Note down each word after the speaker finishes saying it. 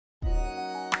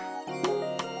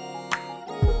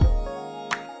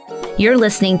You're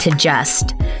listening to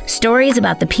Just, stories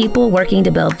about the people working to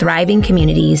build thriving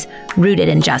communities rooted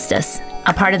in justice,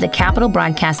 a part of the Capital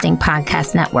Broadcasting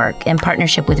Podcast Network in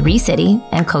partnership with ReCity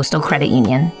and Coastal Credit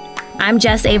Union. I'm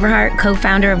Jess Averhart,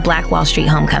 co-founder of Black Wall Street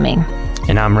Homecoming.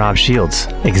 And I'm Rob Shields,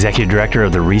 executive director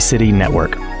of the ReCity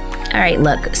Network. All right,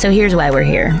 look, so here's why we're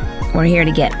here. We're here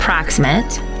to get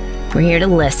proximate. We're here to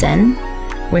listen.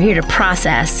 We're here to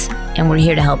process, and we're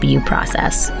here to help you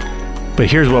process.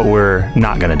 But here's what we're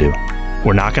not going to do.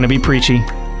 We're not going to be preachy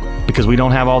because we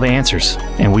don't have all the answers,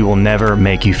 and we will never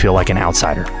make you feel like an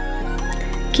outsider.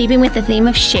 Keeping with the theme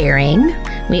of sharing,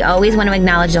 we always want to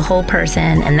acknowledge the whole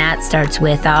person, and that starts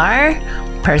with our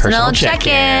personal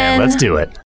check-in. Let's do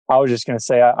it. I was just going to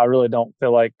say, I really don't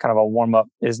feel like kind of a warm-up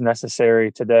is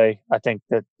necessary today. I think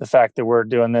that the fact that we're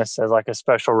doing this as like a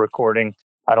special recording,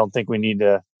 I don't think we need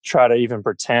to try to even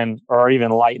pretend or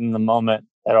even lighten the moment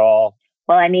at all.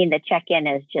 Well, I mean, the check-in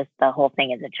is just, the whole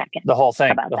thing is a check-in. The whole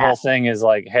thing. The whole thing is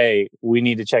like, hey, we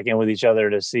need to check in with each other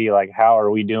to see like, how are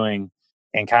we doing,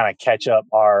 and kind of catch up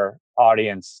our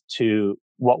audience to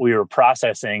what we were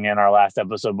processing in our last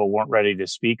episode, but weren't ready to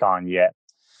speak on yet.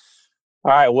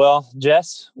 All right. Well,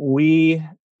 Jess, we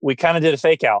kind of did a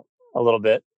fake out a little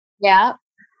bit. Yeah.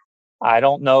 I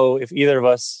don't know if either of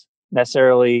us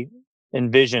necessarily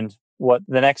envisioned what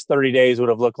the next 30 days would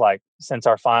have looked like since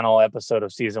our final episode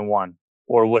of season 1,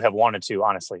 or would have wanted to,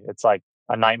 honestly. It's like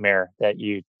a nightmare that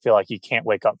you feel like you can't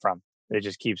wake up from. It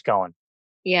just keeps going.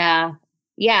 Yeah.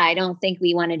 I don't think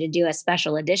we wanted to do a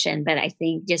special edition, but I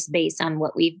think just based on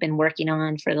what we've been working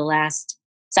on for the last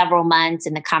several months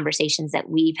and the conversations that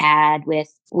we've had with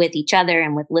each other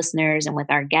and with listeners and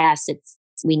with our guests,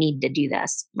 we need to do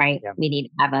this, right? Yeah. We need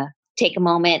to take a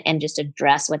moment and just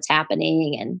address what's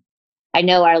happening. And I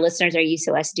know our listeners are used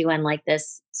to us doing like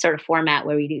this sort of format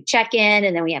where we do check-in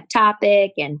and then we have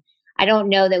topic. And I don't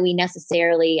know that we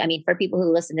necessarily, I mean, for people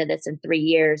who listen to this in 3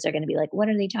 years, they're going to be like, what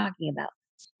are they talking about?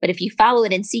 But if you follow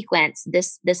it in sequence,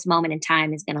 this moment in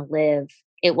time is going to live.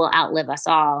 It will outlive us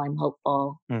all, I'm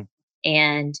hopeful.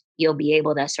 And you'll be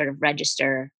able to sort of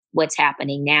register what's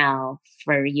happening now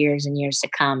for years and years to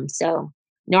come. So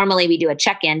normally we do a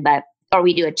check-in, or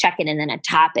we do a check-in and then a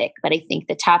topic. But I think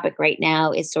the topic right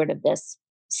now is sort of this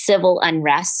civil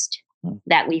unrest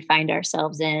that we find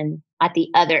ourselves in at the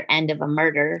other end of a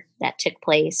murder that took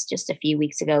place just a few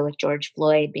weeks ago with George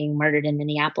Floyd being murdered in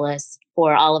Minneapolis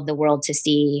for all of the world to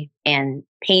see and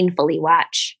painfully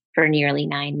watch for nearly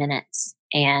 9 minutes.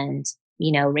 And,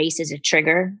 race is a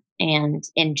trigger, and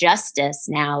injustice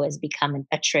now is becoming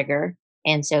a trigger.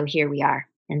 And so here we are.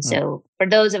 And so for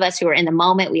those of us who are in the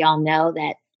moment, we all know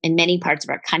that in many parts of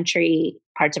our country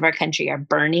are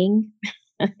burning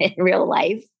in real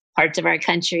life. Parts of our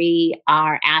country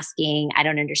are asking, I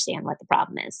don't understand what the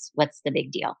problem is. What's the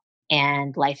big deal?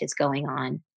 And life is going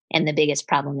on. And the biggest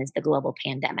problem is the global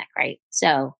pandemic, right?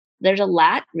 So there's a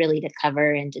lot really to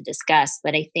cover and to discuss.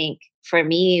 But I think for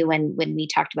me, when we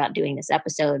talked about doing this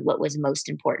episode, what was most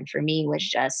important for me was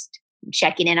just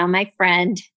checking in on my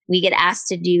friend. We get asked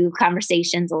to do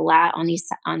conversations a lot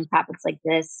on topics like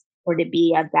this, or to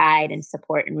be a guide and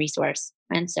support and resource.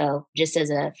 And so just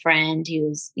as a friend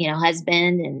who's,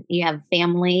 husband, and you have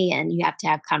family and you have to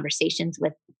have conversations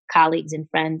with colleagues and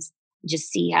friends, just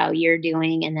see how you're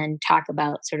doing and then talk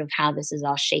about sort of how this is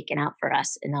all shaken out for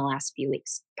us in the last few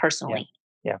weeks personally.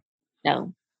 Yeah.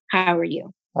 So how are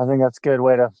you? I think that's a good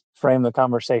way to frame the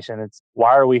conversation. It's,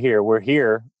 why are we here? We're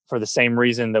here for the same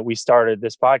reason that we started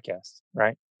this podcast,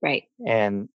 right? Right.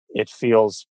 And it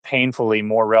feels painfully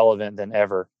more relevant than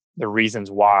ever, the reasons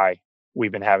why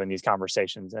we've been having these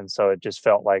conversations. And so it just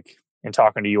felt like, in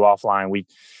talking to you offline,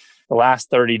 the last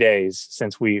 30 days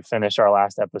since we finished our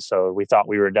last episode, we thought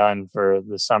we were done for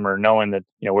the summer, knowing that,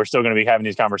 we're still going to be having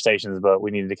these conversations, but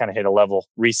we needed to kind of hit a level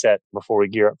reset before we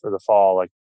gear up for the fall.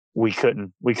 Like we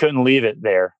couldn't leave it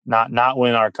there. Not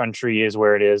when our country is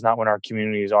where it is, not when our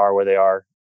communities are where they are.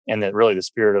 And that really the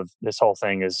spirit of this whole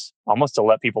thing is almost to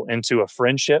let people into a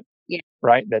friendship,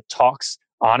 right? That talks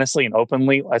honestly and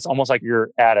openly. It's almost like you're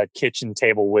at a kitchen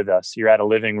table with us. You're at a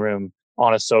living room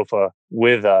on a sofa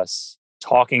with us,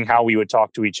 talking how we would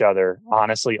talk to each other,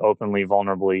 honestly, openly,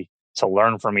 vulnerably, to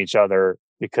learn from each other,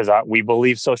 because we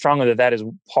believe so strongly that is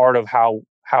part of how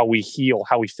we heal,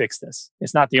 how we fix this.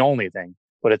 It's not the only thing,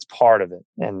 but it's part of it.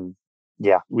 And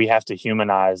we have to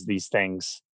humanize these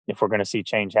things if we're going to see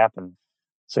change happen.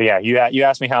 So you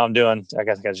asked me how I'm doing. I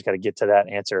guess I just got to get to that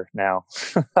answer now.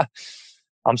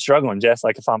 I'm struggling, Jess.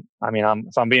 Like if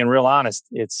I'm being real honest,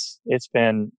 it's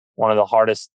been one of the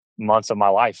hardest months of my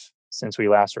life since we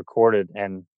last recorded.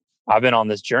 And I've been on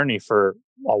this journey for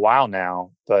a while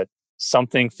now, but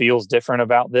something feels different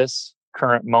about this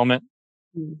current moment.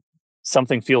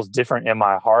 something feels different in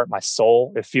my heart, my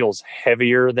soul. It feels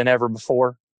heavier than ever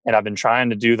before. And I've been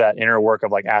trying to do that inner work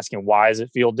of like asking, why does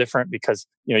it feel different? Because,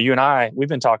 you and I, we've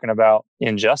been talking about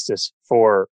injustice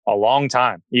for a long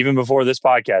time, even before this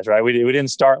podcast, right? We didn't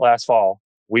start last fall.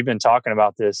 We've been talking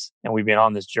about this and we've been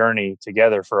on this journey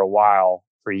together for a while,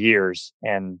 for years.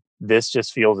 And this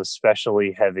just feels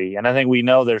especially heavy. And I think we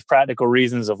know there's practical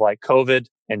reasons of like COVID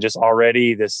and just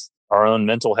already our own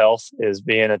mental health is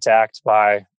being attacked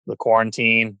by the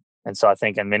quarantine. And so I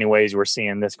think in many ways, we're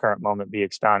seeing this current moment be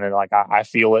expounded. Like I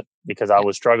feel it because I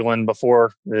was struggling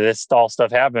before this all stuff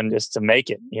happened just to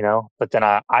make it, But then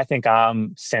I think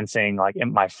I'm sensing like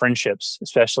in my friendships,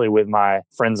 especially with my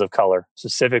friends of color,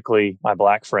 specifically my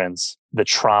Black friends, the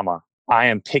trauma. I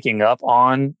am picking up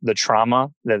on the trauma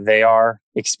that they are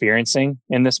experiencing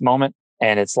in this moment.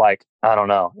 And it's like, I don't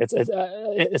know.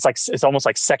 It's almost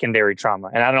like secondary trauma.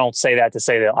 And I don't say that to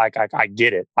say that like I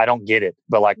get it. I don't get it.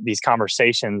 But like these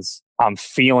conversations, I'm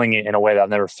feeling it in a way that I've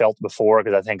never felt before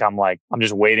because I think I'm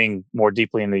just wading more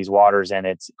deeply into these waters and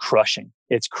it's crushing.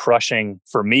 It's crushing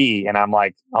for me. And I'm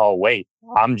like, oh, wait,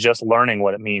 I'm just learning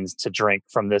what it means to drink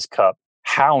from this cup.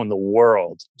 How in the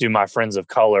world do my friends of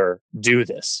color do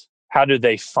this? How do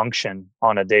they function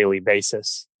on a daily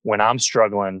basis when I'm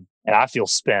struggling and I feel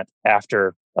spent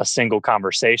after a single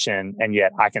conversation, and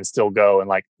yet I can still go and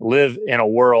like live in a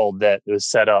world that was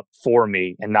set up for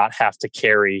me and not have to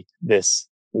carry this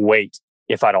weight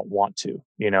if I don't want to,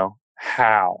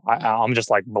 how I'm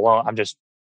just like blown. I'm just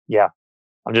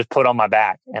put on my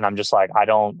back and I'm just like, I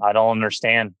don't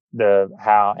understand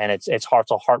how, and it's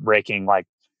heartbreaking. Like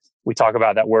we talk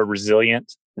about that word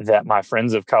resilient, that my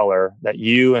friends of color, that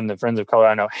you and the friends of color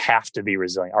I know have to be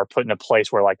resilient, are put in a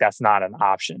place where like that's not an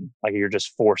option. Like you're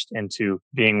just forced into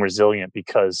being resilient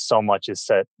because so much is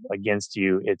set against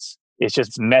you. It's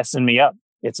just messing me up.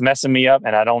 It's messing me up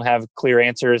and I don't have clear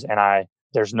answers and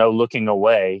there's no looking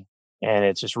away. And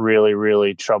it's just really,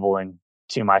 really troubling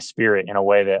to my spirit in a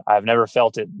way that I've never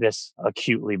felt it this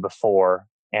acutely before.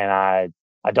 And I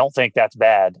don't think that's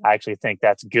bad. I actually think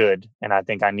that's good. And I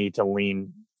think I need to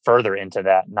lean further into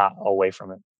that, not away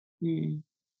from it.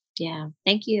 Yeah.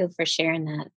 Thank you for sharing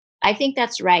that. I think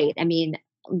that's right. I mean,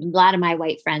 a lot of my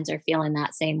white friends are feeling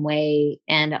that same way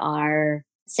and are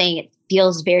saying it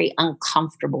feels very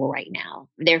uncomfortable right now.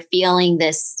 They're feeling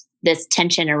this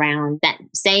tension around that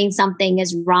saying something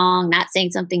is wrong, not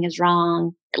saying something is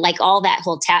wrong, like all that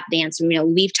whole tap dance.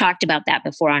 We've talked about that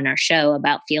before on our show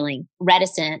about feeling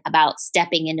reticent about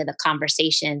stepping into the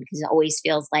conversation because it always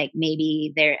feels like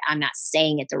maybe I'm not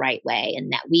saying it the right way,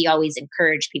 and that we always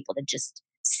encourage people to just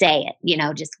say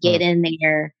it, just get in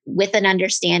there with an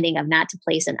understanding of not to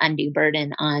place an undue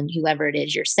burden on whoever it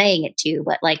is you're saying it to,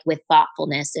 but like with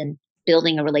thoughtfulness and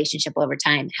building a relationship over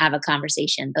time, have a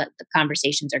conversation. But the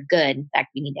conversations are good. In fact,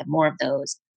 we need to have more of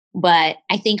those. But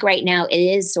I think right now it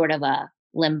is sort of a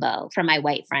limbo for my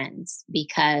white friends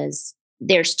because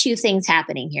there's two things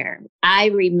happening here. I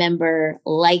remember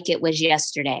like it was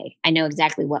yesterday. I know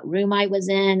exactly what room I was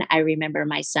in. I remember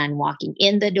my son walking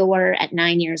in the door at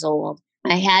 9 years old.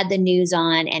 I had the news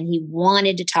on and he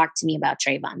wanted to talk to me about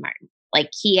Trayvon Martin. Like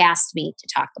he asked me to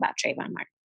talk about Trayvon Martin.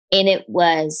 And it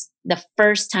was the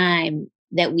first time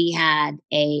that we had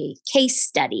a case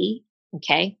study,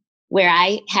 where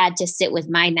I had to sit with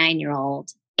my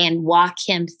 9-year-old and walk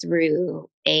him through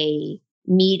a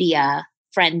media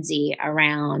frenzy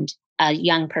around a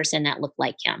young person that looked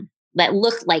like him, that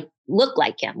looked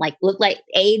like him, like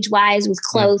age-wise was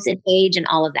close in age and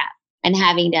all of that, and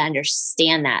having to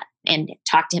understand that and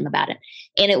talk to him about it.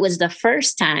 And it was the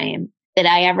first time that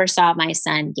I ever saw my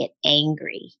son get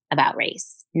angry about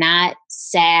race. Not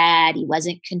sad. He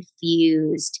wasn't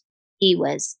confused. He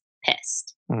was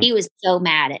pissed. He was so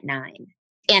mad at 9.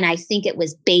 And I think it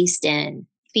was based in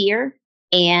fear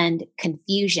and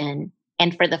confusion.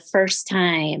 And for the first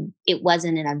time, it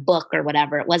wasn't in a book or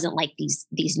whatever. It wasn't like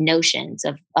these notions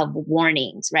of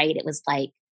warnings, right? It was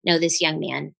like, no, this young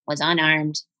man was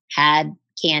unarmed, had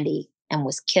candy, and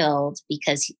was killed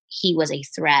because he was a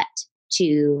threat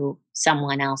to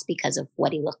someone else because of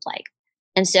what he looked like.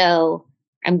 And so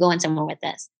I'm going somewhere with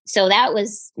this. So that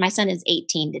was, my son is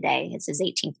 18 today. It's his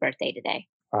 18th birthday today.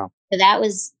 Wow. So that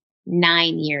was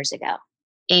 9 years ago.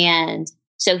 And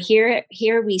so here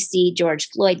we see George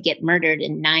Floyd get murdered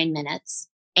in 9 minutes.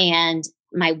 And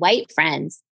my white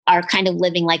friends are kind of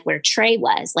living like where Trey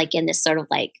was, like in this sort of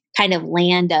like kind of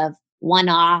land of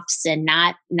one-offs and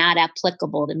not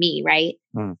applicable to me, right?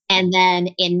 And then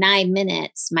in 9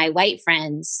 minutes, my white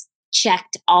friends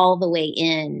checked all the way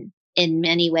in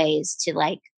many ways to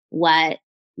like what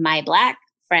my Black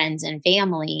friends and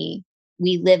family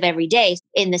we live every day,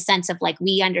 in the sense of like,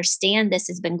 we understand this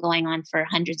has been going on for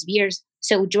hundreds of years.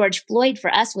 So George Floyd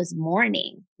for us was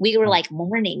mourning. We were like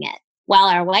mourning it, while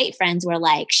our white friends were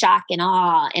like shock and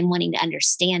awe and wanting to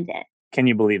understand it. Can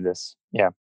you believe this? Yeah.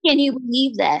 Can you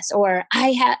believe this? Or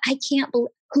I can't believe,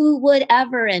 who would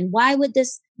ever, and why would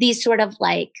these sort of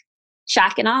like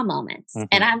shock and awe moments.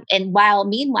 And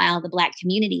meanwhile, the Black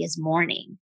community is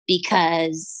mourning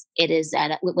because it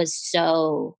was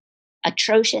so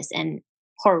atrocious and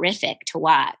horrific to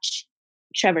watch.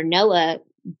 Trevor Noah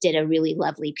did a really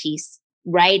lovely piece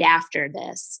right after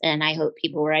this, and I hope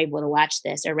people were able to watch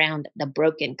this, around the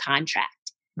broken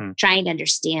contract, trying to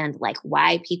understand like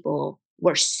why people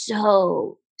were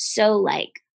so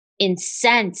like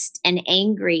incensed and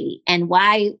angry, and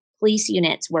why police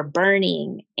units were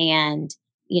burning, and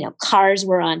cars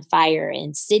were on fire,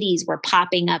 and cities were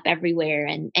popping up everywhere,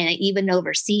 and even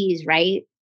overseas, right?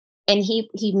 And he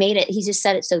just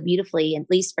said it so beautifully. At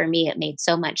least for me, it made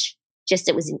so much,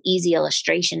 it was an easy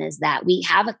illustration, is that we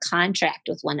have a contract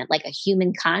with like a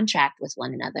human contract with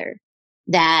one another,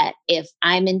 that if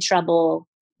I'm in trouble,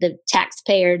 the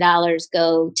taxpayer dollars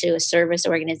go to a service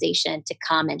organization to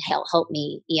come and help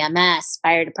me, EMS,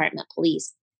 fire department,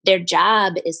 police. Their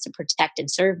job is to protect and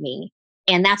serve me.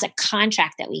 And that's a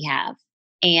contract that we have.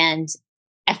 And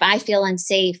if I feel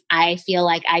unsafe, I feel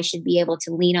like I should be able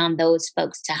to lean on those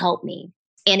folks to help me.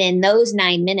 And in those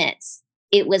 9 minutes,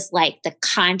 it was like the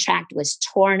contract was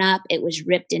torn up. It was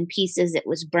ripped in pieces. It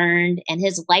was burned, and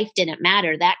his life didn't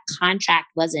matter. That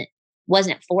contract wasn't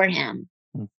for him.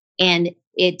 And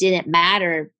it didn't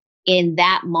matter in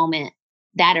that moment.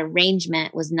 That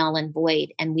arrangement was null and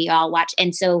void, and we all watched.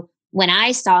 And so when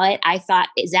I saw it, I thought,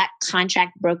 is that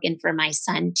contract broken for my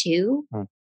son too?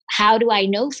 How do I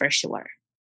know for sure?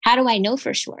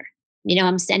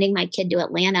 I'm sending my kid to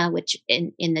Atlanta, which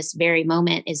in this very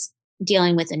moment is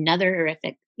dealing with another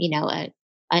horrific, an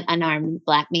unarmed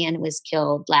Black man was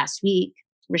killed last week,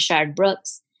 Rayshard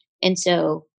Brooks. And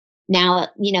so now,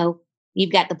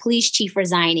 you've got the police chief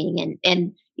resigning,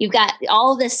 and you've got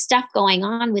all this stuff going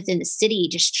on within the city,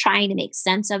 just trying to make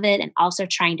sense of it, and also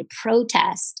trying to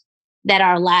protest that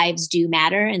our lives do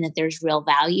matter, and that there's real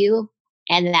value,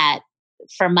 and that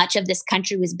for much of this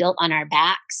country was built on our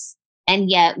backs. And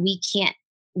yet we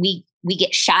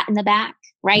get shot in the back,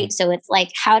 right? So it's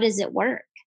like, how does it work?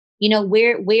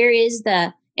 Where is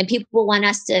and people want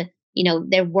us to,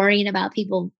 they're worrying about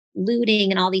people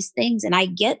looting and all these things. And I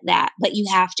get that, but you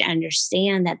have to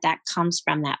understand that comes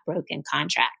from that broken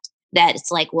contract. That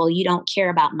it's like, well, you don't care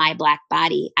about my Black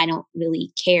body. I don't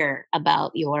really care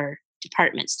about your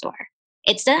department store.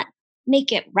 It's not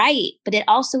make it right, but it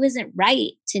also isn't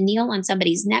right to kneel on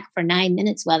somebody's neck for 9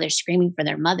 minutes while they're screaming for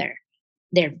their mother,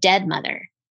 their dead mother,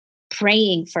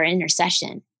 praying for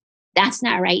intercession. That's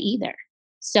not right either.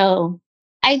 So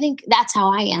I think that's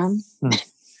how I am. Yeah.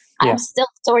 I'm still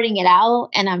sorting it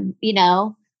out, and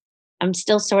I'm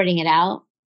still sorting it out.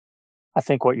 I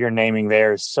think what you're naming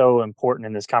there is so important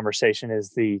in this conversation, is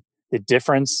the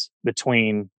difference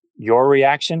between your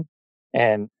reaction,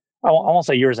 and I won't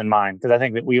say yours and mine, because I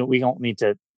think that we don't need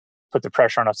to put the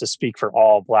pressure on us to speak for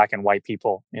all Black and white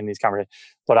people in these conversations.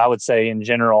 But I would say in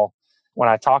general, when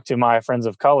I talk to my friends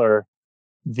of color,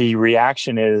 the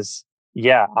reaction is,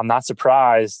 yeah, I'm not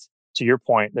surprised. To your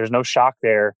point, there's no shock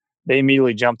there. They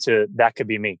immediately jump to, that could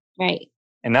be me. Right.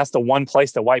 And that's the one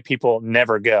place that white people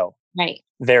never go. Right.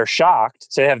 They're shocked.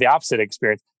 So they have the opposite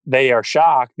experience. They are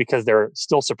shocked because they're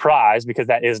still surprised, because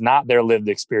that is not their lived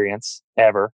experience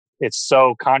ever. It's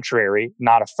so contrary,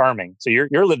 not affirming. So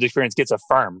your lived experience gets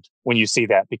affirmed when you see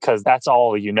that, because that's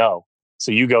all you know.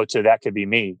 So you go to, that could be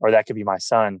me, or that could be my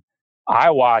son.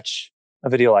 I watch a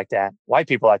video like that. White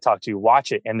people I talk to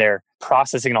watch it, and they're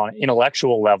processing on an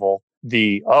intellectual level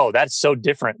that's so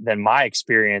different than my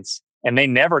experience. And they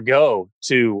never go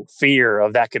to fear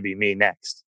of, that could be me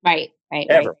next. Right.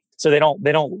 Ever. Right. So they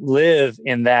don't live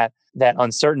in that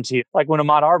uncertainty. Like when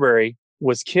Ahmaud Arbery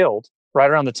was killed, right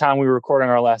around the time we were recording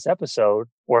our last episode,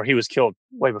 or he was killed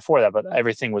way before that, but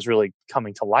everything was really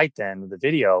coming to light then with the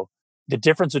video. The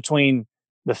difference between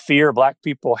the fear Black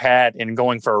people had in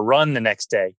going for a run the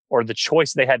next day, or the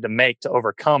choice they had to make to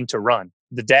overcome to run.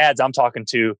 The dads I'm talking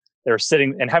to, they're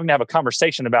sitting and having to have a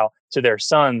conversation about to their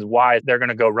sons why they're going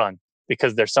to go run,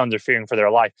 because their sons are fearing for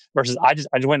their life, versus I just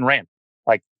went and ran.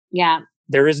 Like, yeah,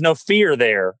 there is no fear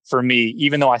there for me,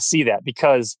 even though I see that,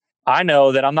 because I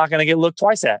know that I'm not going to get looked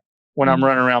twice at when I'm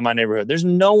running around my neighborhood. There's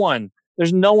no one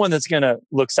that's going to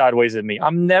look sideways at me.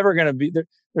 I'm never going to be there.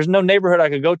 There's no neighborhood I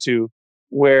could go to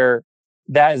where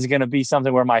that is going to be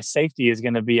something where my safety is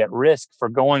going to be at risk for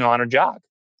going on a jog.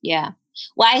 Yeah.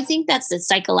 Well, I think that's the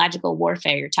psychological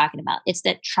warfare you're talking about. It's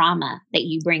that trauma that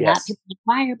you bring up. People are like,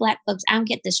 why are Black folks? I don't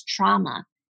get this trauma.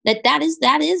 That is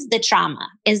the trauma,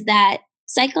 is that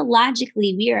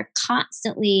psychologically we are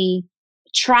constantly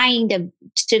trying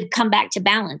to come back to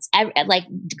balance. Like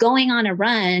going on a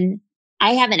run.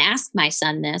 I haven't asked my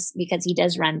son this because he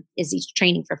does run, is he's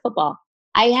training for football.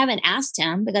 I haven't asked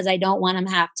him because I don't want him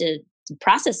to have to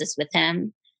process this with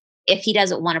him if he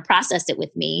doesn't want to process it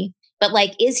with me. But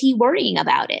like, is he worrying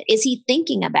about it? Is he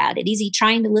thinking about it? Is he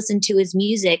trying to listen to his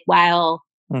music while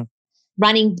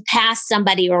running past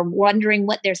somebody or wondering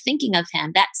what they're thinking of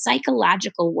him? That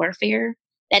psychological warfare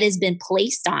that has been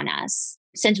placed on us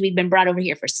since we've been brought over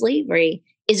here for slavery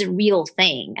is a real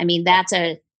thing. I mean, that's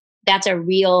a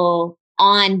real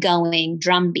ongoing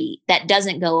drumbeat that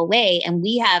doesn't go away. And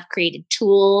we have created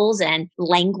tools and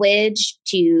language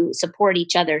to support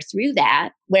each other through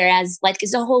that. Whereas like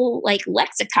there's a whole like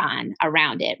lexicon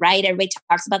around it, right? Everybody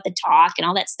talks about the talk and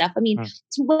all that stuff. I mean,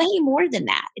 it's way more than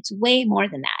that. It's way more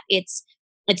than that. It's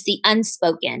the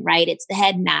unspoken, right? It's the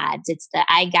head nods. It's the,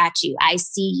 I got you. I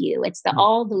see you. It's the,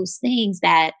 all those things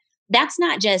that's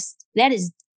not just, that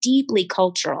is deeply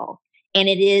cultural. And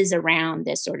it is around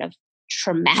this sort of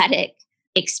traumatic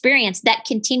experience that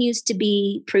continues to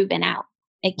be proven out.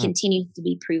 It continues to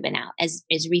be proven out as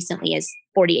recently as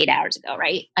 48 hours ago,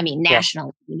 right? I mean,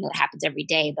 nationally, it happens every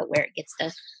day, but where it gets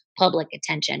the public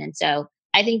attention. And so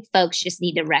I think folks just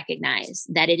need to recognize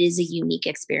that it is a unique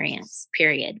experience,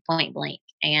 period, point blank.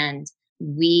 And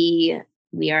we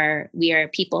are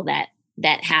people that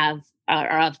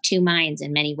are of two minds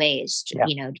in many ways,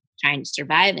 trying to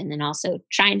survive and then also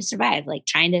trying to survive, like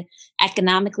trying to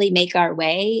economically make our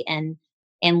way and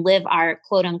live our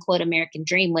quote unquote American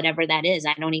dream, whatever that is.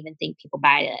 I don't even think people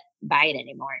buy it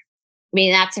anymore. I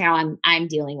mean, that's how I'm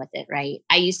dealing with it, right?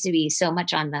 I used to be so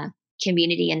much on the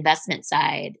community investment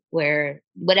side where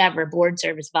whatever, board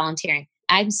service, volunteering,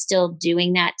 I'm still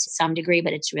doing that to some degree,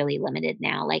 but it's really limited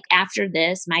now. Like after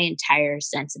this, my entire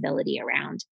sensibility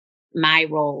around my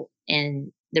role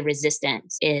in the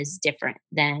resistance is different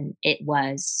than it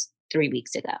was 3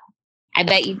 weeks ago. I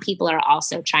bet you people are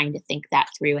also trying to think that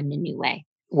through in a new way.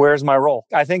 Where's my role?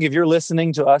 I think if you're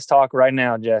listening to us talk right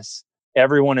now, Jess,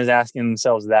 everyone is asking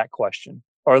themselves that question,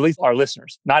 or at least our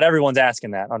listeners. Not everyone's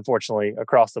asking that, unfortunately,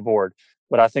 across the board.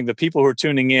 But I think the people who are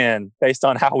tuning in, based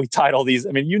on how we title these,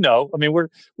 I mean,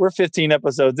 we're 15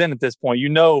 episodes in at this point.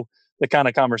 The kind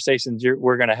of conversations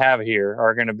we're going to have here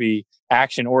are going to be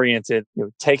action oriented,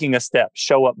 taking a step,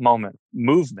 show up moment,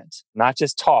 movement, not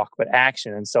just talk, but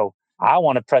action. And so I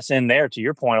want to press in there to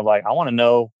your point of like, I want to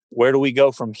know, where do we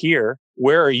go from here?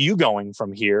 Where are you going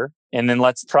from here? And then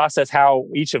let's process how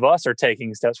each of us are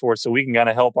taking steps forward so we can kind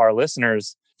of help our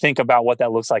listeners think about what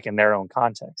that looks like in their own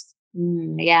context.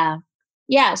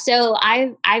 Yeah. So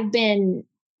I've been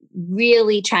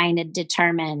really trying to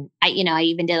determine, I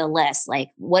even did a list, like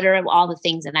what are all the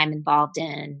things that I'm involved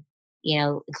in,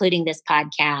 including this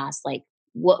podcast, like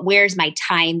where's my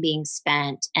time being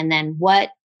spent? And then what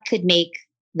could make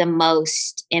the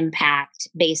most impact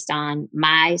based on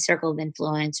my circle of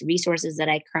influence, resources that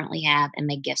I currently have, and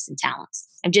my gifts and talents.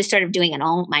 I'm just sort of doing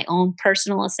my own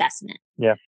personal assessment.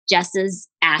 Yeah. Just as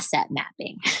asset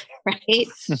mapping, right?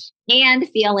 And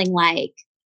feeling like,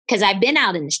 because I've been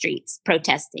out in the streets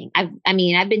protesting. I've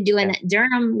been doing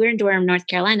Durham. We're in Durham, North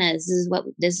Carolina. This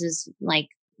is like,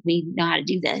 we know how to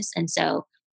do this. And so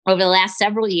over the last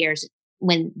several years,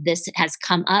 when this has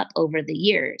come up over the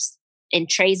years, and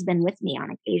Trey's been with me on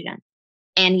occasion,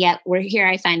 and yet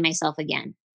I find myself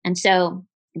again. And so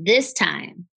this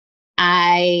time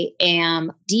I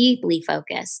am deeply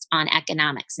focused on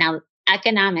economics. Now,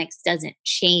 economics doesn't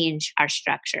change our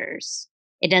structures.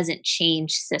 It doesn't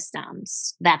change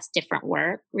systems. That's different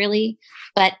work, really.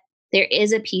 But there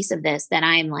is a piece of this that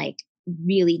I'm like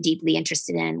really deeply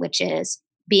interested in, which is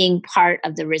being part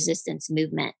of the resistance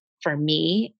movement. For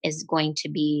me, is going to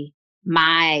be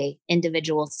my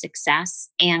individual success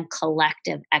and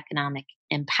collective economic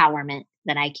empowerment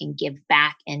that I can give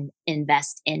back and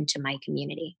invest into my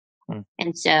community.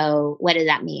 And so what does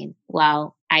that mean?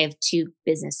 Well, I have two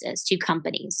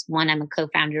companies. One I'm a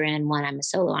co-founder in, one I'm a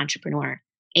solo entrepreneur.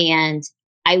 And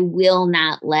I will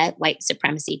not let white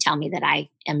supremacy tell me that I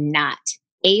am not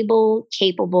able,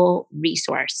 capable,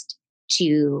 resourced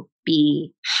to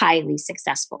be highly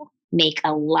successful, make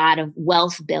a lot of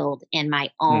wealth build in my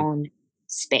own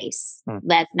space.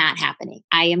 That's not happening.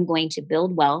 I am going to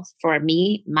build wealth for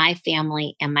me, my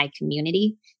family, and my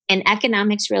community. And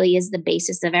economics really is the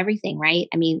basis of everything, right?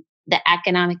 I mean, the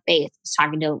economic base. I was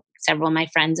talking to several of my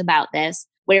friends about this,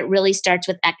 where it really starts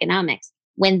with economics.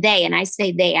 When and I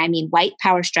say they, I mean white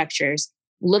power structures,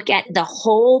 look at the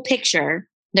whole picture,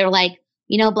 they're like,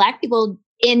 Black people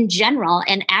in general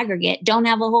and aggregate don't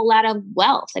have a whole lot of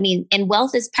wealth. I mean, and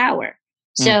wealth is power.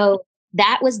 So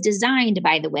that was designed,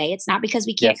 by the way. It's not because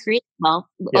we can't create wealth.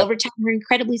 Over time, we're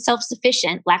incredibly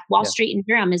self-sufficient. Black Wall Street in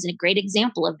Durham is a great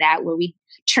example of that, where we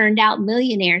turned out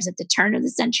millionaires at the turn of the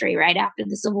century, right after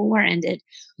the Civil War ended.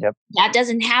 That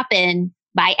doesn't happen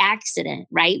by accident,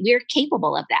 right? We're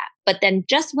capable of that. But then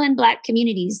just when Black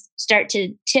communities start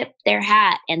to tip their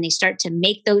hat and they start to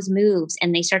make those moves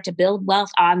and they start to build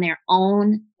wealth on their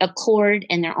own accord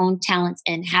and their own talents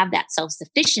and have that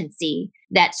self-sufficiency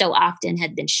that so often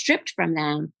had been stripped from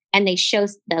them, and they show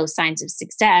those signs of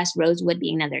success, Rosewood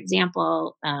being another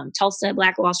example, Tulsa,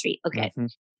 Black Wall Street. Okay.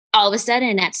 All of a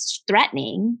sudden that's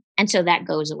threatening. And so that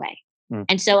goes away.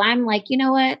 And so I'm like, you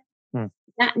know what?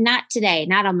 Not today,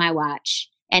 not on my watch,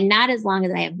 and not as long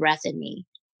as I have breath in me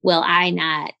will I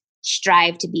not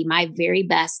strive to be my very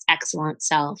best, excellent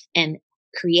self and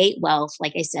create wealth,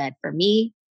 like I said, for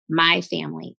me, my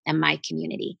family, and my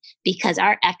community, because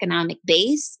our economic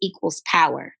base equals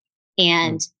power.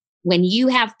 And when you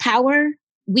have power,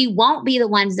 we won't be the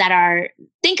ones that are,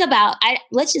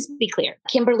 let's just be clear.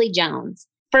 Kimberly Jones,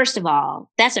 first of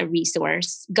all, that's a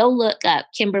resource. Go look up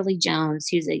Kimberly Jones,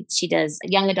 she does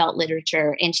young adult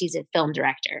literature, and she's a film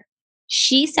director.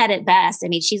 She said it best. I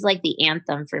mean, she's like the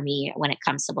anthem for me when it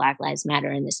comes to Black Lives Matter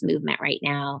in this movement right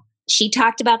now. She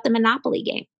talked about the Monopoly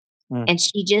game. And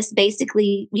she just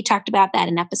basically, we talked about that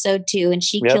in episode 2, and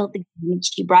she killed the game.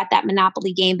 She brought that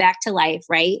Monopoly game back to life,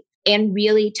 right? And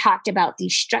really talked about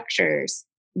these structures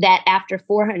that after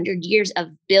 400 years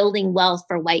of building wealth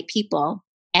for white people,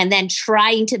 and then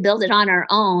trying to build it on our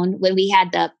own when we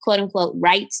had the quote unquote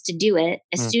rights to do it.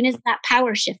 As soon as that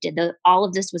power shifted, all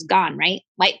of this was gone, right?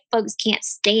 White folks can't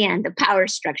stand the power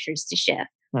structures to shift.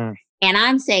 And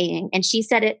I'm saying, and she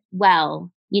said it well,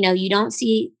 you don't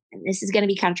see, this is going to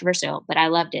be controversial, but I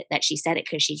loved it that she said it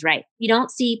because she's right. You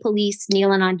don't see police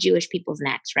kneeling on Jewish people's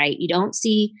necks, right? You don't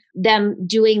see them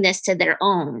doing this to their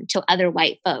own, to other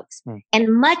white folks.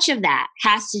 And much of that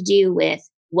has to do with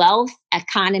wealth,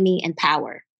 economy, and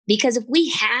power. Because if we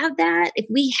have that, if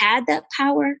we had that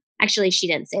power, actually, she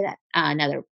didn't say that.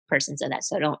 Another person said that,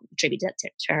 so don't attribute that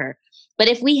to her. But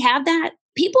if we have that,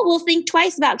 people will think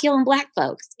twice about killing Black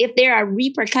folks if there are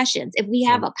repercussions, if we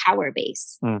have a power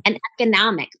base, an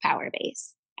economic power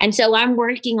base. And so I'm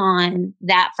working on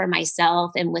that for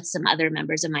myself and with some other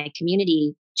members of my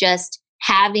community, just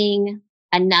having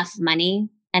enough money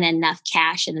and enough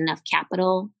cash and enough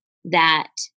capital that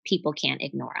people can't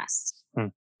ignore us.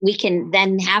 We can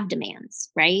then have demands,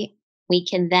 right? We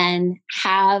can then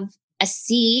have a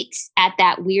seat at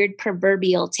that weird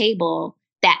proverbial table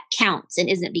that counts and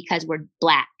isn't because we're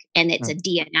Black and it's a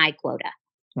D&I quota,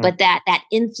 but that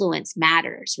influence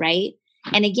matters, right?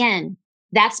 And again,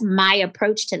 that's my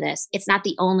approach to this. It's not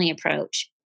the only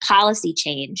approach. Policy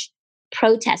change,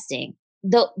 protesting,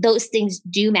 those things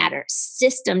do matter.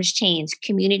 Systems change,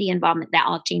 community involvement, that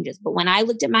all changes. But when I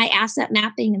looked at my asset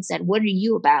mapping and said, what are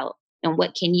you about? And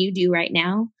what can you do right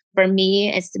now? For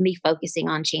me, it's to be focusing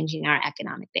on changing our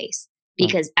economic base,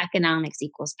 because economics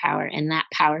equals power, and that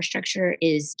power structure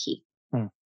is key.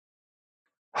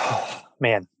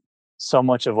 Man, so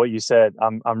much of what you said,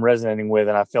 I'm resonating with,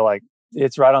 and I feel like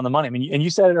it's right on the money. I mean, and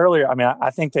you said it earlier. I mean, I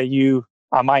think that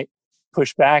I might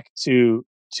push back to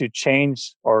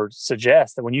change or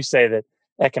suggest that when you say that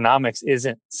economics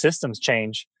isn't systems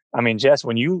change, I mean, Jess,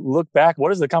 when you look back,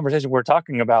 what is the conversation we're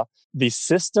talking about? The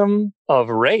system of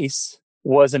race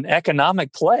was an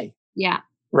economic play. Yeah.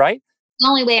 Right? The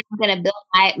only way I'm going to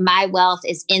build my wealth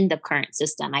is in the current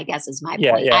system, I guess is my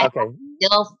point. Yeah, okay.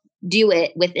 Still do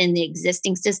it within the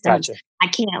existing systems. Gotcha. I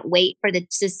can't wait for the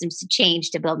systems to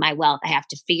change to build my wealth. I have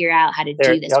to figure out how to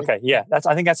do this. Okay. Yeah.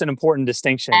 I think that's an important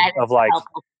distinction of like,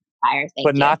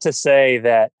 but not to say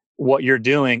that what you're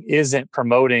doing isn't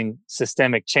promoting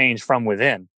systemic change from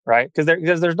within, right?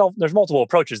 Because there's multiple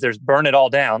approaches. There's burn it all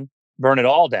down,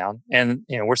 and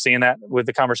we're seeing that with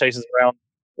the conversations around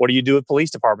what do you do with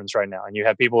police departments right now? And you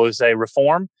have people who say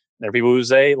reform, and there are people who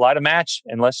say light a match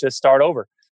and let's just start over.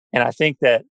 And I think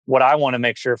that what I want to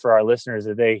make sure for our listeners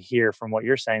that they hear from what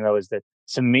you're saying, though, is that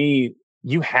to me,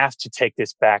 you have to take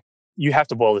this back. You have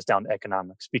to boil this down to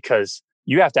economics, because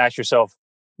you have to ask yourself,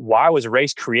 why was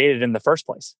race created in the first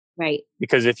place? Right.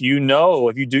 Because if you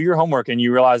do your homework and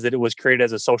you realize that it was created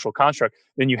as a social construct,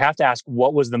 then you have to ask,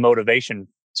 what was the motivation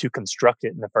to construct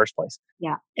it in the first place?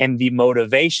 Yeah. And the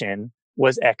motivation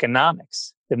was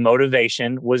economics. The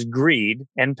motivation was greed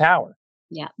and power.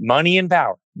 Yeah. Money and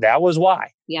power. That was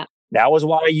why. Yeah. That was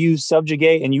why you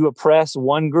subjugate and you oppress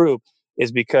one group,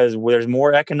 is because there's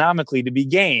more economically to be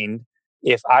gained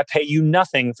if I pay you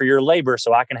nothing for your labor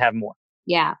so I can have more.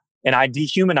 Yeah. And I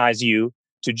dehumanize you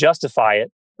to justify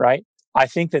it, right? I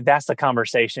think that that's the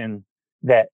conversation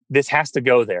that this has to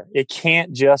go there. It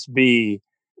can't just be,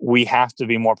 we have to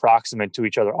be more proximate to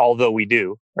each other, although we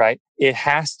do, right? It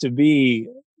has to be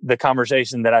the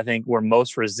conversation that I think we're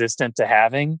most resistant to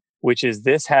having, which is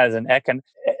this has an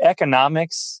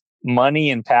economics, money,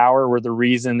 and power were the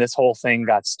reason this whole thing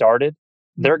got started.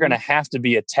 They're going to have to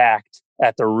be attacked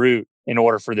at the root in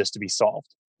order for this to be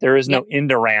solved. There is no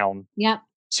end around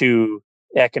to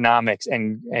economics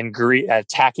and greed,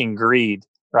 attacking greed,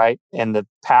 right? And the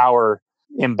power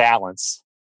imbalance.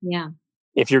 Yeah.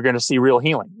 If you're going to see real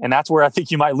healing. And that's where I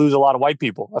think you might lose a lot of white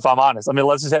people, if I'm honest. I mean,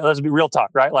 let's be real talk,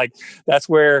 right? Like that's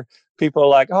where people are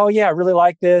like, oh yeah, I really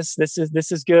like this. This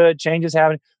is good. Change is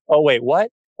happening. Oh wait,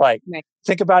 what? Like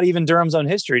think about even Durham's own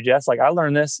history, Jess. Like I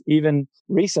learned this even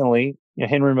recently.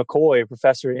 Henry McCoy, a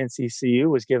professor at NCCU,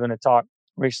 was giving a talk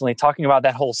recently talking about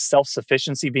that whole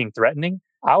self-sufficiency being threatening.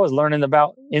 I was learning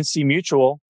about NC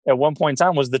Mutual at one point in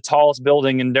time was the tallest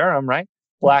building in Durham, right?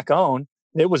 Black owned.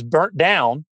 It was burnt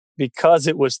down because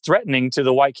it was threatening to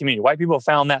the white community. White people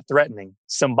found that threatening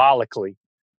symbolically.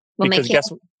 Well, because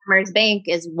guess what? Farmers Bank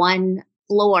is one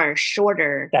floor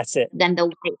shorter than the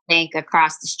white bank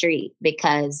across the street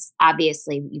because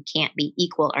obviously you can't be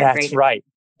equal or greater. That's right.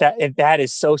 That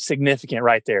is so significant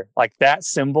right there. Like that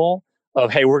symbol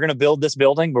of, hey, we're going to build this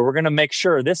building, but we're going to make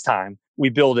sure this time we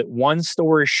build it one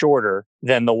story shorter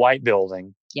than the white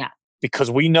building. Yeah.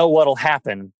 Because we know what'll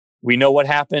happen. We know what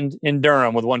happened in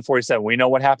Durham with 147. We know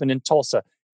what happened in Tulsa.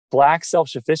 Black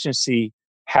self-sufficiency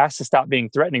has to stop being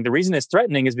threatening. The reason it's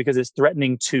threatening is because it's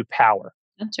threatening to power.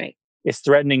 That's right. It's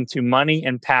threatening to money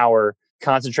and power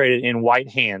concentrated in white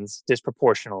hands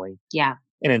disproportionately. Yeah.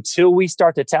 And until we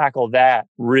start to tackle that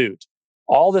root,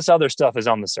 all this other stuff is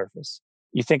on the surface.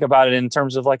 You think about it in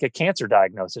terms of like a cancer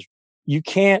diagnosis. You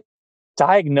can't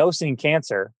diagnosing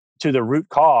cancer to the root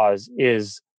cause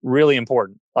is really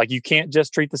important. Like you can't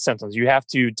just treat the symptoms. You have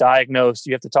to diagnose,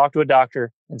 you have to talk to a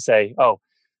doctor and say, oh,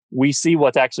 we see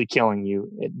what's actually killing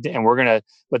you. And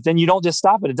but then you don't just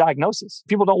stop at a diagnosis.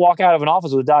 People don't walk out of an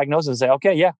office with a diagnosis and say,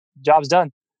 okay, yeah, job's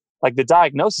done. Like the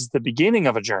diagnosis is the beginning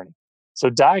of a journey. So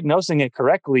diagnosing it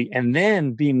correctly and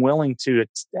then being willing to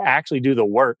actually do the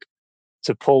work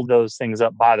to pull those things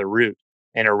up by the root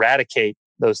and eradicate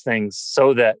those things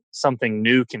so that something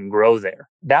new can grow there.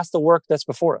 That's the work that's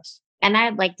before us. And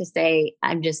I'd like to say,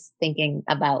 I'm just thinking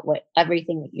about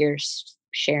everything that you're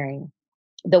sharing,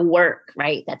 the work,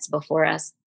 right, that's before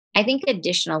us. I think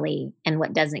additionally, and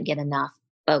what doesn't get enough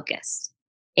focus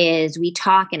is we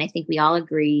talk, and I think we all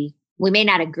agree, we may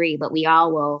not agree, but we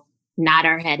all will nod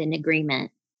our head in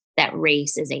agreement that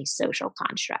race is a social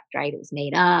construct, right? It was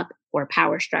made up for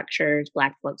power structures.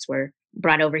 Black folks were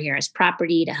brought over here as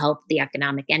property to help the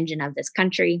economic engine of this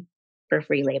country for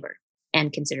free labor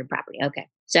and considered property. Okay.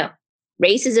 So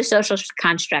race is a social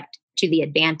construct to the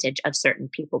advantage of certain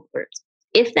people groups.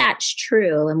 If that's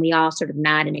true, and we all sort of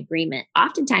nod in agreement,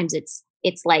 oftentimes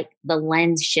it's like the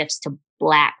lens shifts to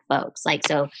Black folks. Like,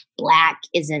 so Black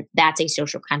that's a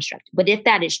social construct. But if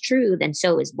that is true, then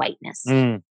so is whiteness.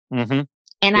 Mm-hmm.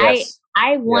 And yes.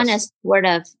 I want to sort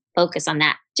of focus on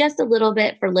that just a little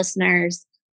bit for listeners,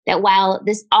 that while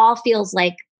this all feels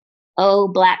like, oh,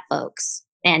 Black folks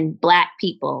and Black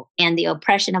people and the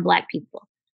oppression of Black people,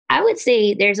 I would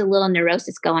say there's a little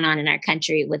neurosis going on in our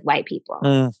country with white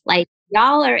people. Like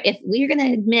y'all are, if we're going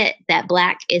to admit that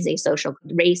Black is a social,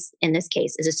 race in this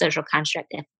case is a social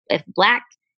construct, if Black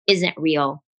isn't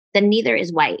real, then neither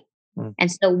is white.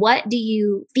 And so what do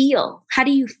you feel? How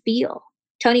do you feel?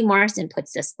 Toni Morrison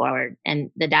puts this forward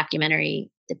in the documentary,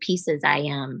 The Pieces I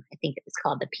Am. I think it's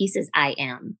called The Pieces I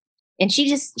Am. And she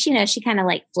just, she kind of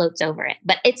like floats over it.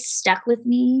 But it's stuck with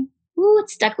me.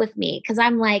 It's stuck with me. Because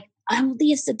I'm like, all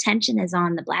this attention is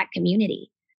on the Black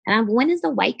community. And when is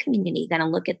the white community going to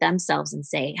look at themselves and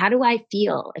say, how do I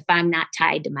feel if I'm not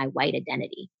tied to my white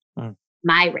identity,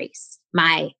 my race,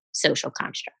 my social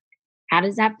construct? How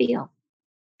does that feel?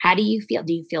 How do you feel?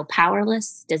 Do you feel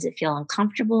powerless? Does it feel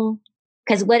uncomfortable?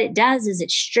 Because what it does is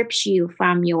it strips you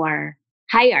from your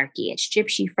hierarchy. It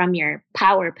strips you from your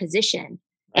power position.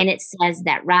 And it says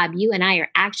that, Rob, you and I are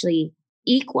actually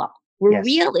equal. We're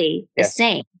really the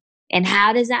same. And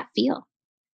how does that feel?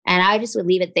 And I just would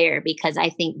leave it there because I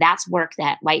think that's work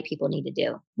that white people need to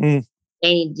do. They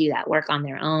need to do that work on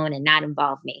their own and not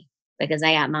involve me because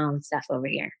I got my own stuff over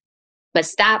here. But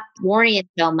stop worrying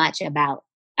so much about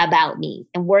me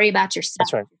and worry about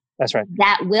yourself. That's right.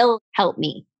 That will help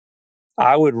me.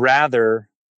 I would rather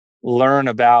learn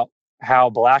about how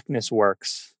Blackness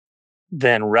works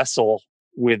than wrestle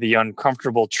with the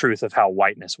uncomfortable truth of how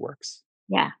whiteness works.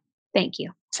 Yeah. Thank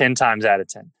you. 10 times out of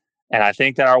 10. And I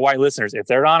think that our white listeners, if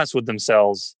they're honest with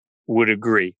themselves, would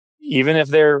agree. Even if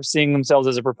they're seeing themselves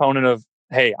as a proponent of,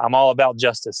 hey, I'm all about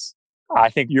justice. I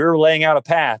think you're laying out a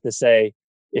path to say,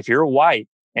 if you're white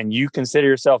and you consider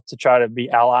yourself to try to be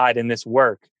allied in this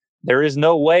work, there is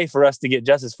no way for us to get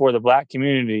justice for the Black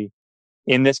community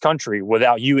in this country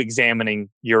without you examining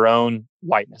your own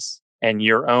whiteness and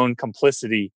your own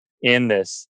complicity in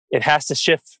this. It has to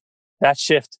shift. That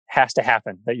shift has to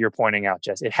happen that you're pointing out,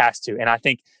 Jess. It has to. And I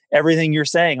think everything you're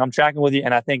saying, I'm tracking with you.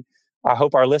 And I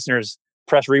hope our listeners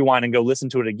press rewind and go listen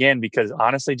to it again, because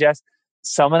honestly, Jess,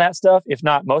 some of that stuff, if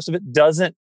not most of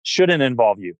it, shouldn't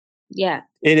involve you. Yeah.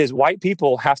 It is white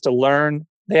people have to learn.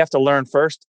 They have to learn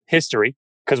first history,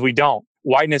 because we don't.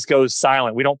 Whiteness goes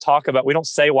silent. We don't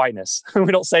say whiteness.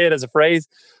 We don't say it as a phrase.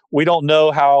 We don't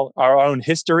know how our own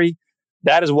history.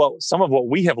 That is some of what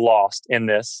we have lost in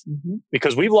this,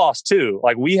 because we've lost too.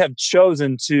 Like, we have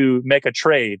chosen to make a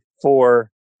trade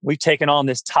we've taken on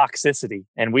this toxicity,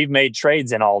 and we've made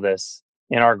trades in all this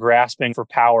in our grasping for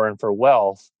power and for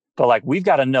wealth. But like, we've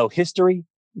got to know history,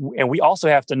 and we also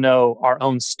have to know our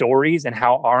own stories and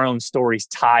how our own stories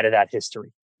tie to that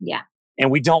history. Yeah.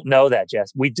 And we don't know that,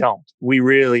 Jess. We don't. We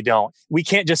really don't. We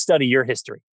can't just study your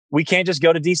history. We can't just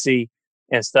go to DC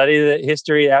and study the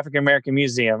history of the African American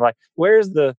Museum. Like,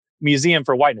 where's the museum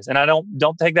for whiteness? And I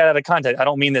don't take that out of context. I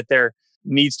don't mean that there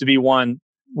needs to be one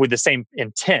with the same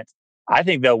intent. I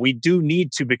think, though, we do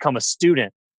need to become a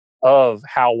student of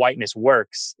how whiteness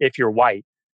works if you're white,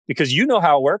 because you know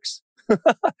how it works.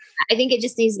 I think it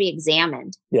just needs to be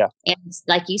examined. Yeah. And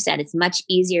like you said, it's much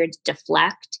easier to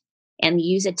deflect and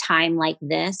use a time like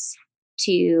this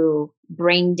to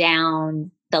bring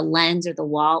down the lens or the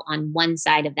wall on one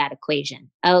side of that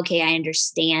equation. Okay, I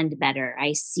understand better.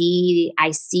 I see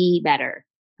better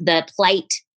the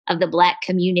plight of the Black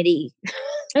community.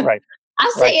 Right.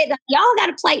 I'll say it. Y'all got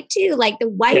a plight too, like the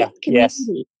white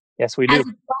community. Yes, we do. As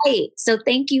white. So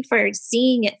thank you for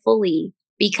seeing it fully,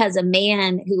 because a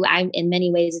man who in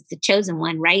many ways, it's the chosen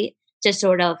one, right? To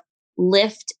sort of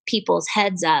lift people's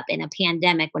heads up in a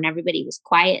pandemic when everybody was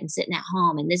quiet and sitting at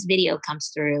home. And this video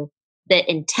comes through, the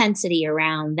intensity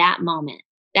around that moment.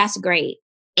 That's great.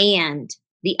 And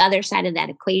the other side of that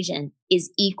equation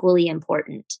is equally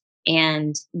important.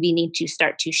 And we need to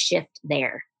start to shift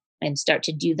there and start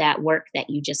to do that work that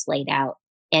you just laid out,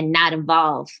 and not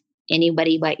involve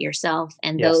anybody but yourself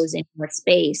and those in your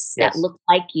space that look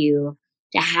like you,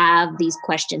 to have these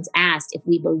questions asked. If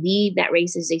we believe that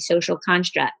race is a social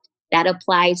construct, that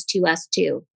applies to us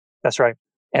too. That's right.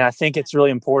 And I think it's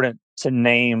really important to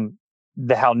name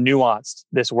how nuanced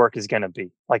this work is going to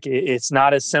be. Like, it's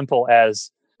not as simple as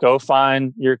go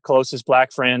find your closest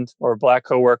Black friend or Black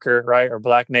coworker, right? Or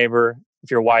Black neighbor,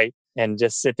 if you're white, and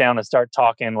just sit down and start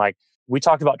talking. Like, we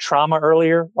talked about trauma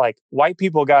earlier. Like, white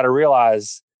people got to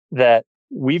realize that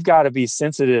we've got to be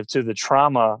sensitive to the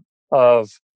trauma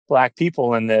of Black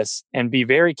people in this, and be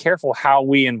very careful how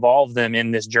we involve them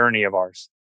in this journey of ours.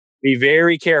 Be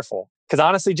very careful. Because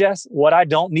honestly, Jess, what I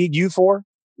don't need you for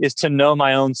is to know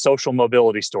my own social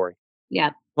mobility story.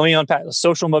 Yeah. Let me unpack the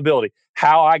social mobility,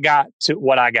 how I got to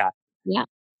what I got. Yeah.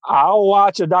 I'll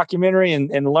watch a documentary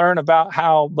and learn about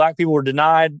how Black people were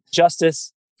denied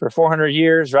justice for 400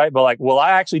 years, right? But like, will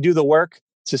I actually do the work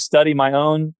to study my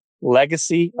own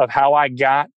legacy of how I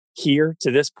got here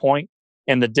to this point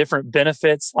and the different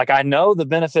benefits? Like, I know the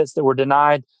benefits that were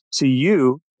denied to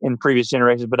you in previous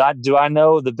generations, but do I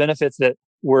know the benefits that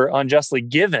were unjustly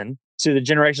given to the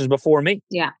generations before me?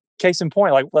 Yeah. Case in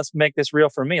point, like, let's make this real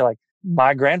for me. Like,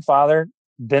 my grandfather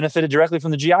benefited directly from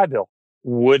the GI Bill.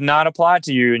 Would not apply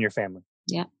to you and your family.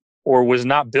 Yeah. Or was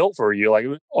not built for you. Like,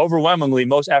 overwhelmingly,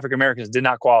 most African Americans did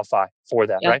not qualify for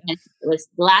that, right? It was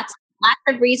lots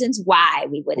of reasons why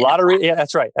we wouldn't. Yeah,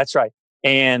 that's right. That's right.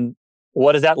 And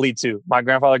what does that lead to? My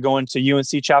grandfather going to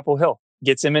UNC Chapel Hill,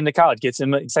 gets him into college, gets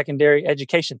him a secondary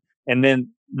education. And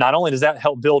then not only does that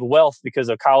help build wealth, because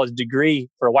a college degree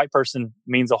for a white person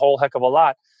means a whole heck of a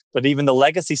lot, but even the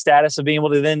legacy status of being able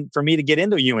to then, for me to get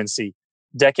into UNC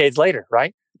decades later,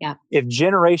 right? Yeah. If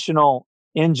generational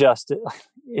injustice,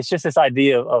 it's just this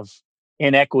idea of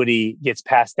inequity gets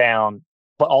passed down,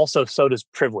 but also so does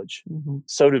privilege,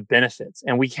 so do benefits.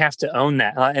 And we have to own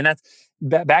that. And that's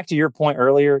back to your point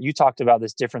earlier. You talked about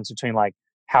this difference between like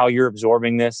how you're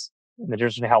absorbing this and the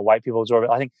difference between how white people absorb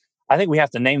it. I think we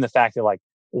have to name the fact that like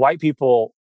white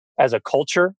people as a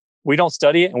culture, we don't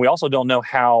study it. And we also don't know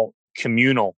how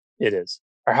communal it is,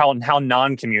 or how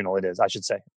non-communal it is, I should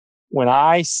say. When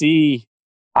I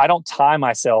don't tie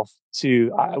myself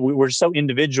to, we're so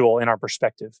individual in our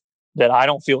perspective that I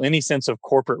don't feel any sense of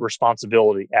corporate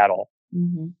responsibility at all.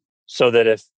 So that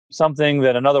if something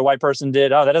that another white person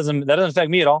did, oh, that doesn't affect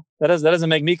me at all. That doesn't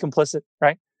make me complicit,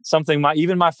 right? Something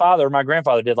even my father or my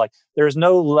grandfather did. Like, there's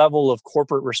no level of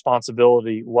corporate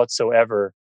responsibility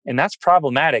whatsoever. And that's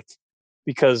problematic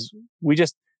because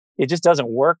it just doesn't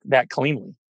work that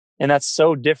cleanly. And that's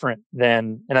so different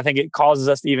and I think it causes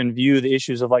us to even view the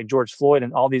issues of like George Floyd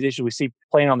and all these issues we see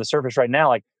playing on the surface right now.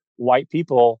 Like, white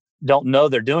people don't know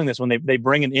they're doing this when they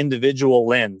bring an individual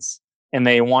lens and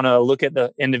they want to look at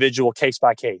the individual case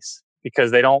by case because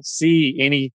they don't see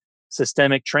any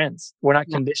systemic trends. We're not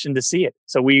conditioned to see it.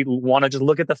 So we want to just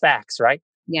look at the facts, right?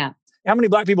 Yeah. How many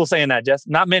black people saying that, Jess?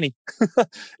 Not many.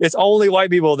 It's only white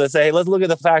people that say, hey, let's look at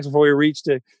the facts before we reach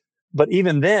to. But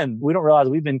even then, we don't realize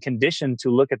we've been conditioned to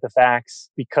look at the facts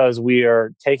because we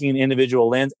are taking an individual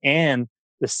lens, and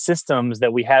the systems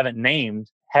that we haven't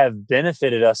named have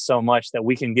benefited us so much that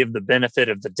we can give the benefit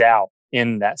of the doubt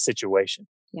in that situation.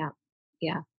 Yeah.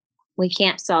 Yeah. We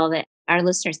can't solve it. Our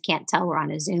listeners can't tell we're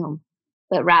on a Zoom,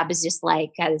 but Rob is just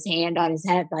like, got his hand on his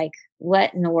head, like,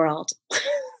 what in the world?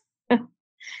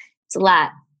 It's a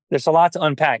lot. There's a lot to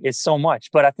unpack. It's so much,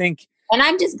 but I think. And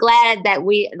I'm just glad that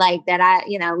we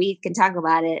can talk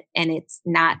about it and it's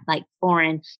not like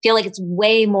foreign. I feel like it's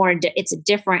way more,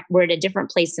 we're at a different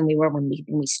place than we were when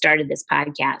we started this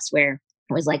podcast, where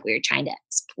it was like we were trying to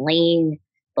explain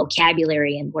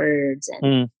vocabulary and words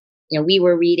and, we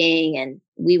were reading and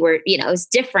we were, it's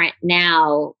different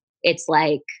now. It's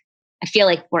like, I feel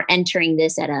like we're entering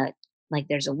this at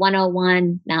there's a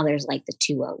 101. Now there's like the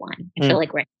 201. I feel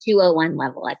like we're at 201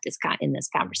 level in this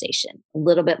conversation. A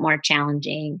little bit more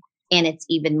challenging, and it's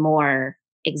even more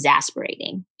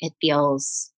exasperating. It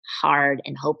feels hard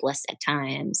and hopeless at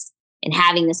times. And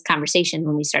having this conversation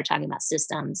when we start talking about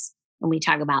systems, when we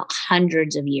talk about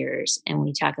hundreds of years, and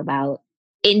we talk about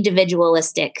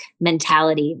individualistic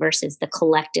mentality versus the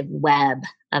collective web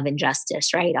of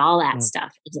injustice, right? All that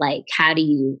stuff. It's like, how do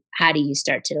you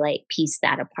start to like piece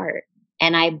that apart?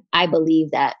 And I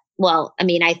believe that,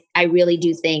 I really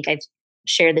do think, I've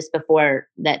shared this before,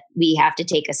 that we have to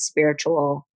take a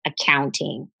spiritual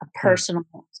accounting, a personal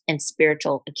and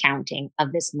spiritual accounting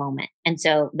of this moment. And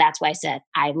so that's why I said,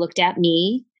 I looked at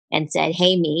me and said,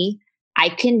 hey, me, I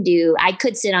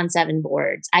could sit on 7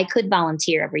 boards. I could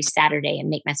volunteer every Saturday and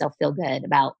make myself feel good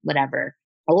about whatever.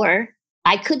 Or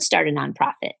I could start a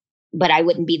nonprofit, but I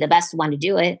wouldn't be the best one to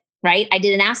do it. Right? I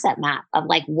did an asset map of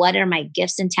like, what are my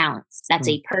gifts and talents? That's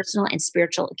a personal and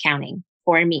spiritual accounting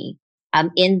for me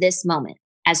in this moment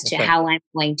as to how I'm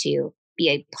going to be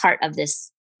a part of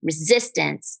this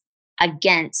resistance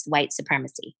against white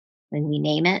supremacy. When we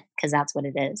name it, because that's what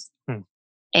it is.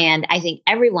 And I think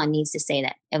everyone needs to say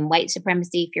that. And white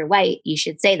supremacy, if you're white, you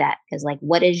should say that. Because like,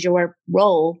 what is your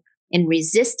role in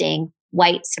resisting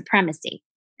white supremacy?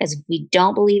 Because if we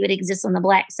don't believe it exists on the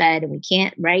black side and we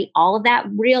can't, right? All of that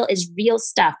real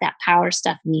stuff, that power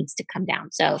stuff needs to come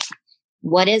down. So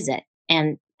what is it?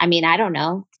 And I don't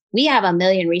know. We have a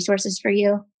million resources for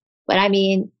you, but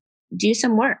do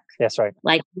some work. That's right.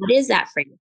 Like, what is that for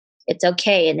you? It's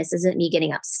okay. And this isn't me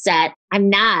getting upset.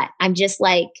 I'm not. I'm just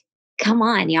like, come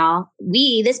on, y'all.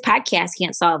 This podcast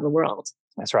can't solve the world.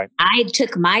 That's right. I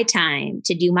took my time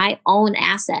to do my own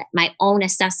my own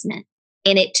assessment.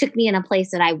 And it took me in a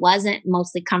place that I wasn't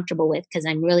mostly comfortable with, because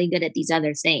I'm really good at these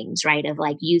other things, right? Of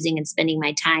like using and spending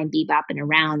my time bebopping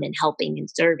around and helping and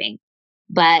serving.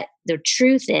 But the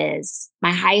truth is,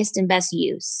 my highest and best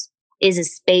use is a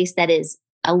space that is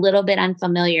a little bit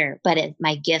unfamiliar, but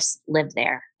my gifts live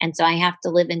there. And so I have to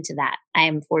live into that. I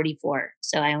am 44.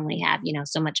 So I only have,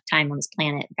 so much time on this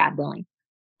planet, God willing.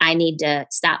 I need to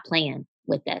stop playing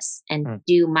with this and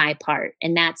do my part.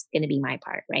 And that's going to be my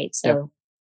part, right? So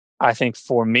I think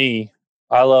for me,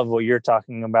 I love what you're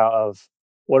talking about of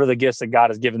what are the gifts that God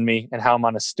has given me and how I'm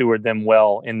going to steward them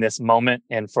well in this moment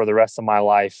and for the rest of my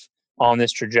life on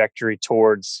this trajectory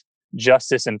towards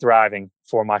justice and thriving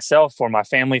for myself, for my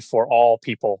family, for all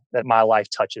people that my life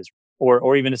touches,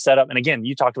 or even to set up. And again,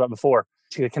 you talked about before,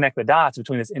 to connect the dots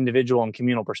between this individual and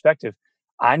communal perspective.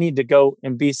 I need to go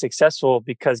and be successful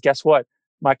because guess what?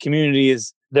 My community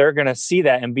they're going to see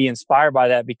that and be inspired by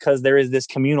that, because there is this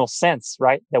communal sense,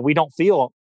 right? That we don't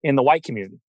feel in the white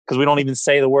community because we don't even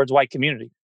say the words white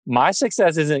community. My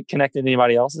success isn't connected to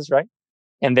anybody else's, right?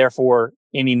 And therefore,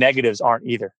 any negatives aren't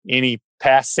either. Any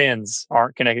past sins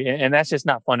aren't connected. And that's just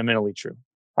not fundamentally true.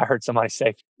 I heard somebody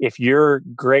say, if your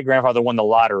great grandfather won the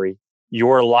lottery,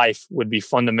 your life would be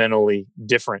fundamentally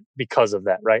different because of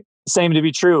that, right? Same to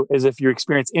be true is if you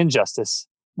experience injustice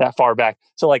that far back.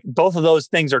 So like both of those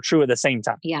things are true at the same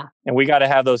time. Yeah. And we got to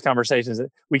have those conversations.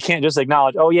 We can't just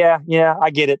acknowledge, oh yeah, I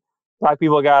get it. Black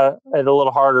people got it a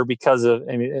little harder because of,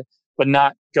 but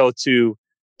not go to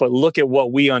but look at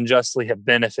what we unjustly have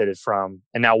benefited from.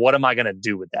 And now what am I going to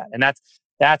do with that? And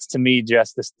that's to me,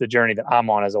 just the journey that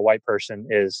I'm on as a white person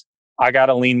is I got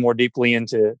to lean more deeply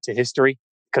into history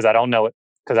because I don't know it,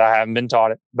 because I haven't been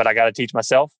taught it, but I got to teach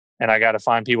myself and I got to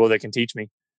find people that can teach me.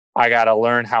 I got to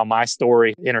learn how my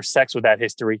story intersects with that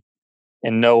history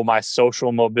and know my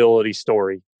social mobility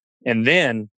story. And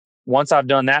then once I've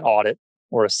done that audit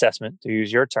or assessment, to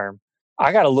use your term,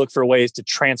 I got to look for ways to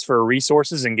transfer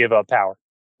resources and give up power.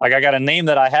 Like I got to name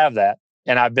that I have that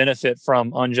and I benefit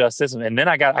from unjust system. And then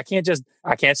I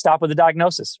can't stop with the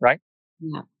diagnosis, right?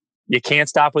 Yeah. You can't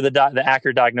stop with the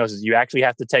accurate diagnosis. You actually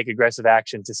have to take aggressive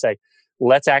action to say,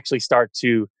 let's actually start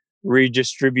to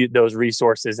redistribute those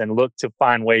resources and look to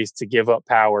find ways to give up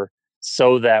power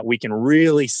so that we can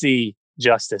really see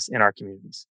justice in our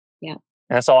communities. Yeah.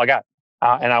 And that's all I got.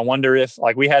 And I wonder if,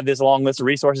 like, we had this long list of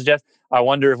resources, Jeff, I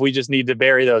wonder if we just need to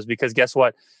bury those because guess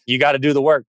what? You got to do the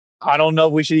work. I don't know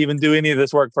if we should even do any of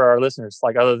this work for our listeners,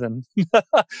 like other than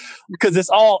because it's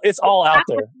all out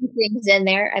there. Things in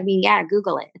there. I mean, yeah,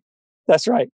 Google it. That's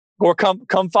right. Or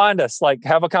come find us, like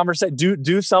have a conversation,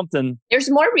 do something. There's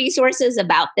more resources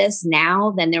about this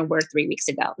now than there were 3 weeks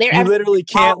ago. You literally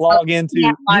can't log into,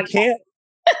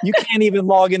 you can't even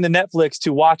log into Netflix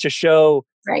to watch a show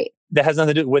right that has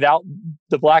nothing to do without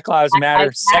the Black Lives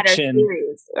Matter section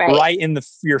series, right in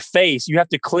your face. You have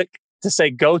to click to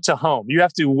say, go to home. You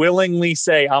have to willingly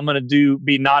say, I'm going to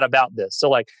be not about this. So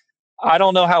like, I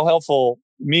don't know how helpful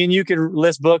me and you could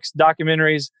list books,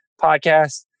 documentaries,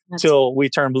 podcasts, till we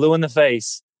turn blue in the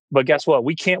face. But guess what?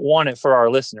 We can't want it for our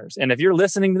listeners. And if you're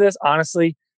listening to this,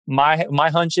 honestly, my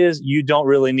hunch is you don't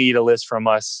really need a list from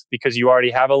us because you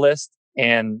already have a list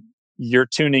and you're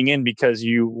tuning in because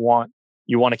you want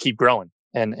to keep growing.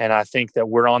 And I think that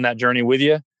we're on that journey with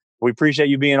you. We appreciate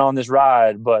you being on this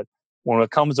ride. But when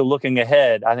it comes to looking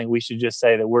ahead, I think we should just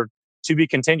say that we're to be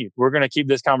continued. We're going to keep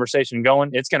this conversation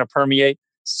going. It's going to permeate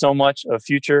so much of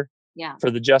future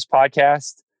for the Just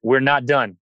podcast. We're not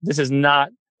done. This is not,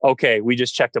 okay, we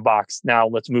just checked a box. Now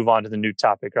let's move on to the new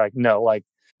topic. Like, no, like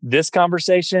this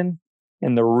conversation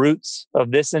and the roots of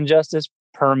this injustice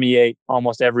permeate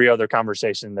almost every other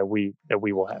conversation that we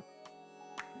will have.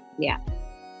 Yeah.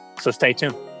 So stay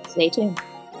tuned. Stay tuned.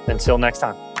 Until next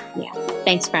time. Yeah.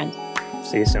 Thanks, friend.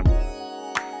 See you soon.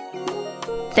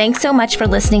 Thanks so much for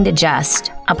listening to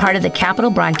Just, a part of the Capital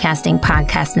Broadcasting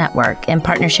Podcast Network in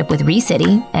partnership with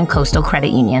ReCity and Coastal Credit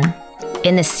Union.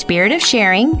 In the spirit of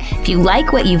sharing, if you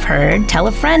like what you've heard, tell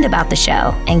a friend about the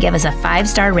show and give us a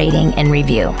 5-star rating and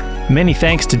review. Many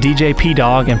thanks to DJ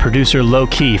P-Dog and producer Low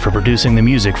Key for producing the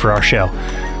music for our show.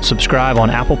 Subscribe on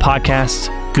Apple Podcasts,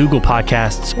 Google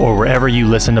Podcasts, or wherever you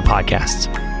listen to podcasts.